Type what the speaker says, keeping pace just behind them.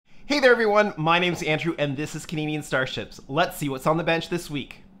Hey there everyone, my name's Andrew and this is Canadian Starships. Let's see what's on the bench this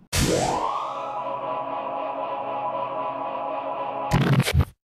week.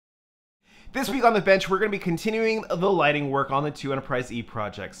 This week on the bench, we're going to be continuing the lighting work on the two Enterprise E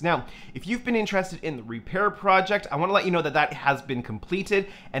projects. Now, if you've been interested in the repair project, I want to let you know that that has been completed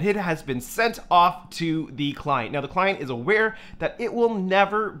and it has been sent off to the client. Now, the client is aware that it will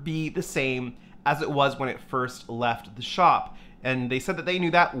never be the same as it was when it first left the shop. And they said that they knew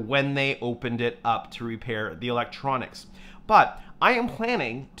that when they opened it up to repair the electronics. But I am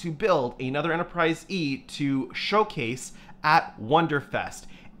planning to build another Enterprise E to showcase at Wonderfest.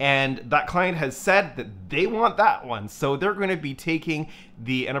 And that client has said that they want that one. So they're going to be taking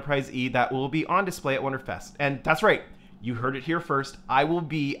the Enterprise E that will be on display at Wonderfest. And that's right, you heard it here first. I will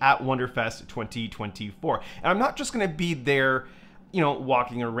be at Wonderfest 2024. And I'm not just going to be there, you know,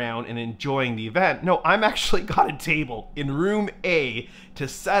 walking around and enjoying the event. No, I'm actually got a table in room A to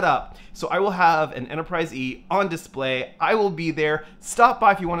set up. So I will have an Enterprise E on display. I will be there. Stop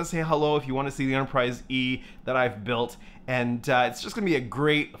by if you want to say hello, if you want to see the Enterprise E that I've built. And it's just going to be a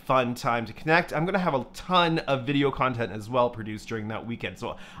great, fun time to connect. I'm going to have a ton of video content as well produced during that weekend.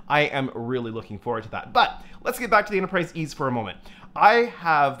 So I am really looking forward to that. But let's get back to the Enterprise E's for a moment. I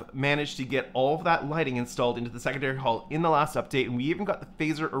have managed to get all of that lighting installed into the secondary hull in the last update, and we even got the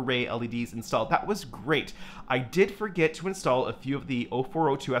phaser array LEDs installed. That was great. I did forget to install a few of the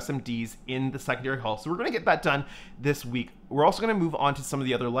 0402 SMDs in the secondary hull, so we're going to get that done this week. We're also going to move on to some of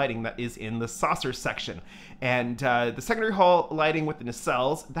the other lighting that is in the saucer section. And the secondary hull lighting with the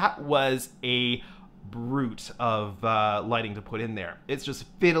nacelles, that was a brute of lighting to put in there. It's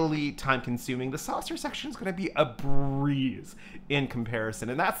just fiddly, time-consuming. The saucer section is going to be a breeze in comparison,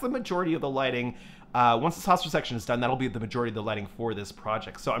 and that's the majority of the lighting. Once the saucer section is done, that'll be the majority of the lighting for this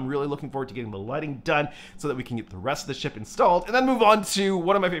project. So I'm really looking forward to getting the lighting done so that we can get the rest of the ship installed and then move on to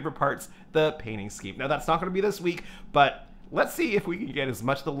one of my favorite parts, the painting scheme. Now, that's not going to be this week, but let's see if we can get as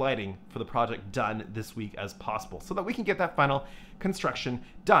much of the lighting for the project done this week as possible so that we can get that final construction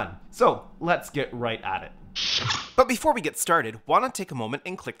done. So let's get right at it. But before we get started, why not take a moment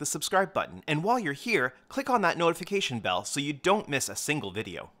and click the subscribe button? And while you're here, click on that notification bell so you don't miss a single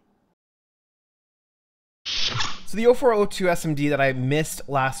video. So the 0402 SMD that I missed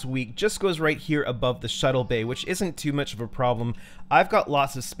last week just goes right here above the shuttle bay, which isn't too much of a problem. I've got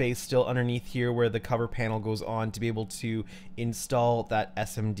lots of space still underneath here where the cover panel goes on to be able to install that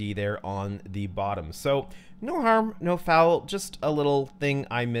SMD there on the bottom. So no harm, no foul, just a little thing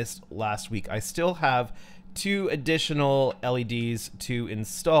I missed last week. I still have 2 additional LEDs to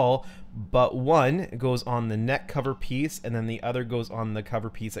install, but one goes on the neck cover piece and then the other goes on the cover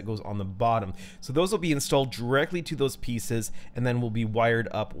piece that goes on the bottom. So those will be installed directly to those pieces and then will be wired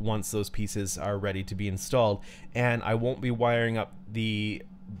up once those pieces are ready to be installed. And I won't be wiring up the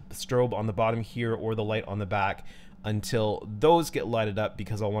strobe on the bottom here or the light on the back until those get lighted up,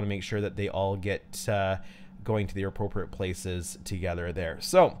 because I want to make sure that they all get going to their appropriate places together there.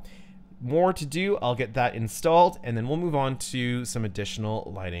 So more to do. I'll get that installed and then we'll move on to some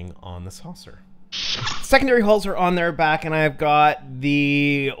additional lighting on the saucer. Secondary hulls are on their back and I've got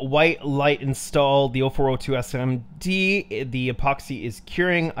the white light installed, the 0402 SMD. The epoxy is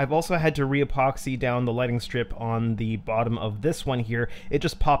curing. I've also had to re-epoxy down the lighting strip on the bottom of this one here. It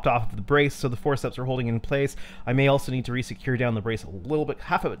just popped off of the brace, so the forceps are holding in place. I may also need to re-secure down the brace a little bit.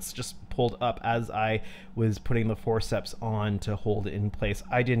 Half of it's just pulled up as I was putting the forceps on to hold it in place.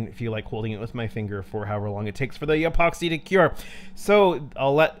 I didn't feel like holding it with my finger for however long it takes for the epoxy to cure. So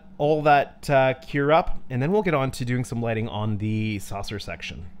I'll let all that cure up, and then we'll get on to doing some lighting on the saucer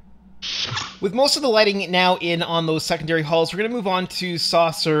section. With most of the lighting now in on those secondary hulls, we're going to move on to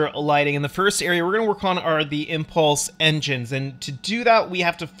saucer lighting. And the first area we're going to work on are the impulse engines. And to do that, we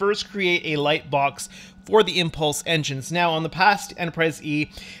have to first create a light box for the impulse engines. Now, on the past Enterprise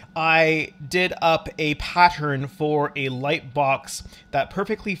E, I did up a pattern for a light box that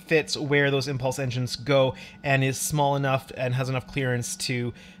perfectly fits where those impulse engines go and is small enough and has enough clearance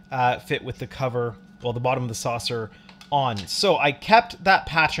to fit with the cover, well, the bottom of the saucer on. So I kept that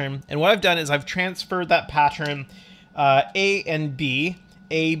pattern, and what I've done is I've transferred that pattern A and B,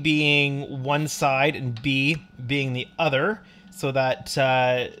 A being one side and B being the other, so that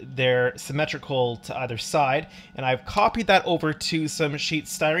they're symmetrical to either side. And I've copied that over to some sheet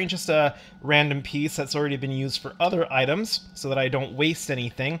styrene, just a random piece that's already been used for other items so that I don't waste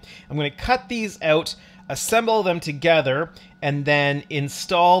anything. I'm going to cut these out assemble them together, and then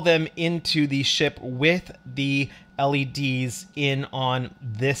install them into the ship with the LEDs in on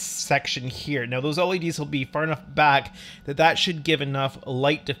this section here. Now those LEDs will be far enough back that that should give enough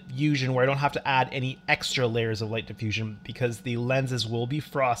light diffusion where I don't have to add any extra layers of light diffusion because the lenses will be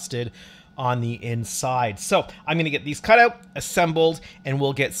frosted on the inside. So I'm going to get these cut out, assembled, and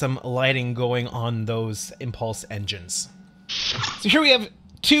we'll get some lighting going on those impulse engines. So here we have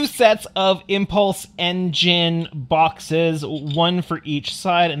 2 sets of impulse engine boxes, one for each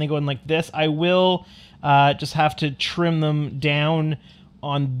side, and they go in like this. I will just have to trim them down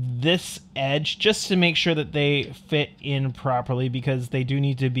on this edge just to make sure that they fit in properly because they do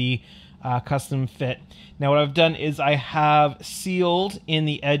need to be custom fit. Now what I've done is I have sealed in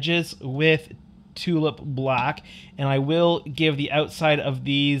the edges with tulip black, and I will give the outside of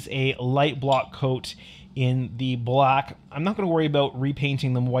these a light block coat in the black. I'm not going to worry about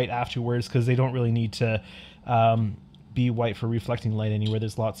repainting them white afterwards because they don't really need to be white for reflecting light anywhere.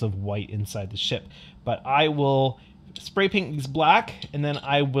 There's lots of white inside the ship. But I will spray paint these black, and then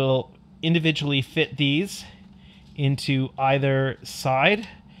I will individually fit these into either side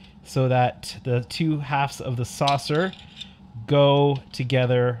so that the 2 halves of the saucer go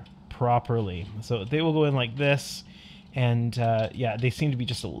together properly. So they will go in like this, and yeah, they seem to be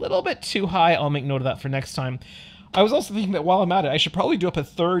just a little bit too high. I'll make note of that for next time. I was also thinking that while I'm at it, I should probably do up a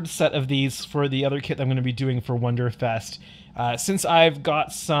 3rd set of these for the other kit that I'm going to be doing for Wonderfest. Since I've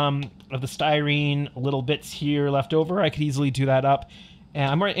got some of the styrene little bits here left over, I could easily do that up. And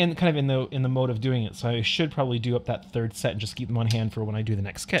I'm kind of in the mode of doing it, so I should probably do up that 3rd set and just keep them on hand for when I do the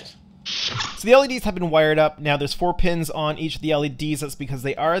next kit. So the LEDs have been wired up. Now there's 4 pins on each of the LEDs. That's because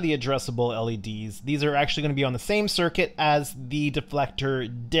they are the addressable LEDs. These are actually going to be on the same circuit as the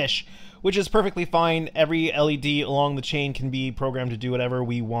deflector dish, which is perfectly fine. Every LED along the chain can be programmed to do whatever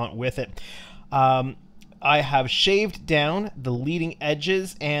we want with it. I have shaved down the leading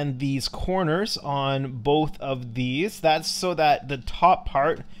edges and these corners on both of these. That's so that the top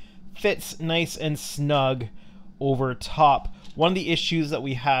part fits nice and snug over top. One of the issues that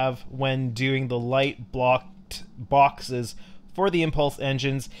we have when doing the light blocked boxes for the impulse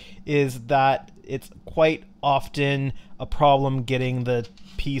engines is that it's quite often a problem getting the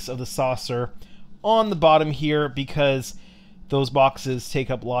piece of the saucer on the bottom here because those boxes take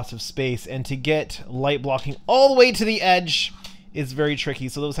up lots of space, and to get light blocking all the way to the edge is very tricky.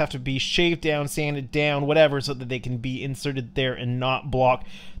 So those have to be shaved down, sanded down, whatever, so that they can be inserted there and not block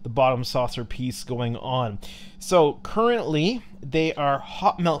the bottom saucer piece going on. So currently they are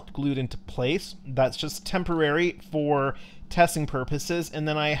hot melt glued into place. That's just temporary for testing purposes. And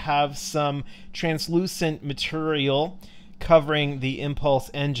then I have some translucent material covering the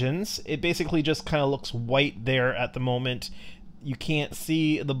impulse engines. It basically just kind of looks white there at the moment. You can't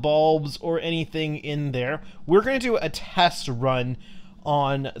see the bulbs or anything in there. We're going to do a test run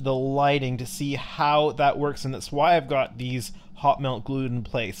on the lighting to see how that works, and that's why I've got these hot melt glued in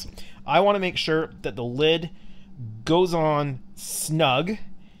place. I want to make sure that the lid goes on snug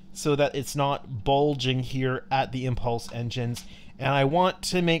so that it's not bulging here at the impulse engines, and I want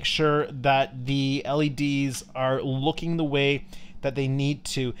to make sure that the LEDs are looking the way that they need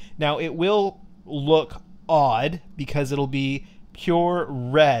to. Now it will look odd because it'll be pure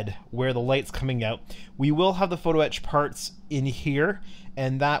red where the light's coming out. We will have the photo etch parts in here,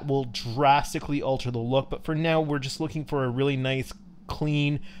 and that will drastically alter the look, but for now we're just looking for a really nice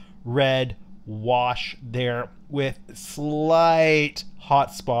clean red wash there with slight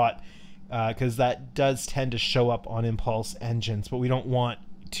hot spot because that does tend to show up on impulse engines, but we don't want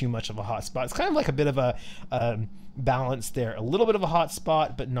too much of a hot spot. It's kind of like a bit of a balance there, a little bit of a hot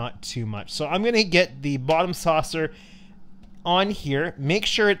spot but not too much. So I'm going to get the bottom saucer on here, make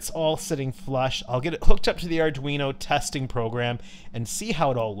sure it's all sitting flush. I'll get it hooked up to the Arduino testing program and see how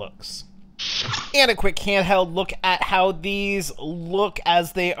it all looks. And a quick handheld look at how these look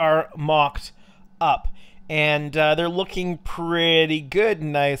as they are mocked up. And they're looking pretty good.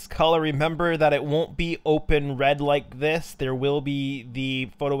 Nice color. Remember that it won't be open red like this. There will be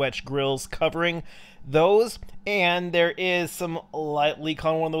the photo etch grills covering those. And there is some light leak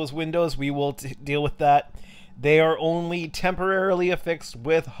on one of those windows. We will deal with that. They are only temporarily affixed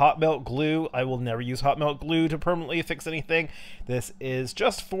with hot melt glue. I will never use hot melt glue to permanently affix anything. This is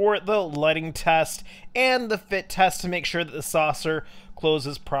just for the lighting test and the fit test to make sure that the saucer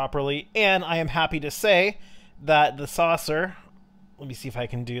closes properly. And I am happy to say that the saucer, let me see if I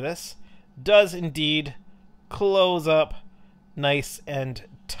can do this, does indeed close up nice and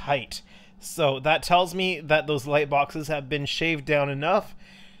tight. So that tells me that those light boxes have been shaved down enough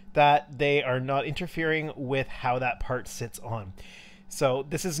that they are not interfering with how that part sits on. So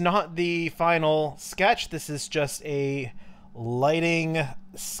this is not the final sketch. This is just a lighting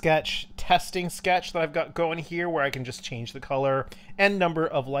sketch, testing sketch that I've got going here, where I can just change the color and number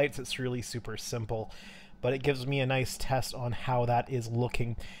of lights. It's really super simple, but it gives me a nice test on how that is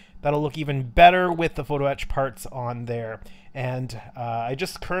looking. That'll look even better with the photo etch parts on there. And I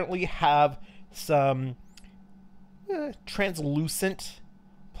just currently have some translucent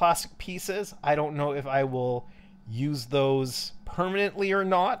plastic pieces. I don't know if I will use those permanently or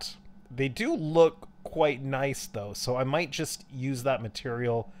not. They do look quite nice though, so I might just use that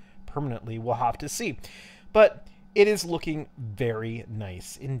material permanently. We'll have to see. But it is looking very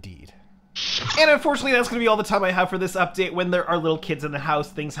nice indeed. And unfortunately, that's going to be all the time I have for this update. When there are little kids in the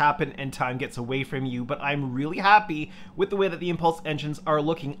house, things happen and time gets away from you. But I'm really happy with the way that the impulse engines are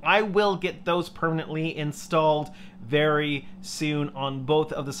looking. I will get those permanently installed very soon on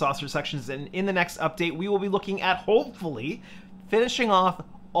both of the saucer sections. And in the next update, we will be looking at, hopefully, finishing off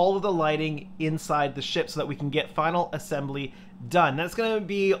all of the lighting inside the ship so that we can get final assembly done. That's going to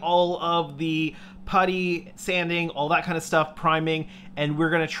be all of the putty, sanding, all that kind of stuff, priming, and we're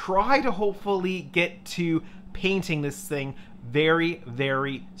going to try to hopefully get to painting this thing very,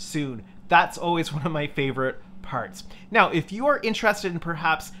 very soon. That's always one of my favorite parts. Now, if you are interested in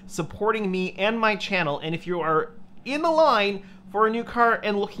perhaps supporting me and my channel, and if you are in the line for a new car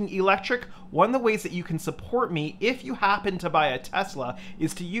and looking electric, one of the ways that you can support me if you happen to buy a Tesla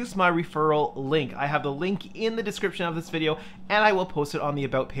is to use my referral link. I have the link in the description of this video, and I will post it on the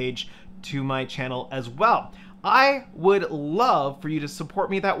About page to my channel as well. I would love for you to support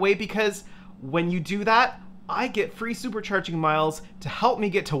me that way, because when you do that, I get free supercharging miles to help me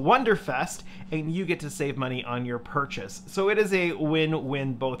get to Wonderfest, and you get to save money on your purchase. So it is a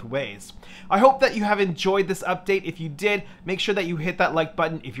win-win both ways. I hope that you have enjoyed this update. If you did, make sure that you hit that like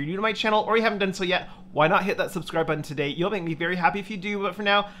button. If you're new to my channel or you haven't done so yet, why not hit that subscribe button today? You'll make me very happy if you do. But for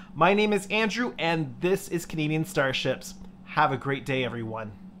now, my name is Andrew, and this is Canadian Starships. Have a great day,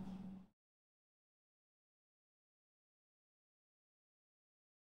 everyone.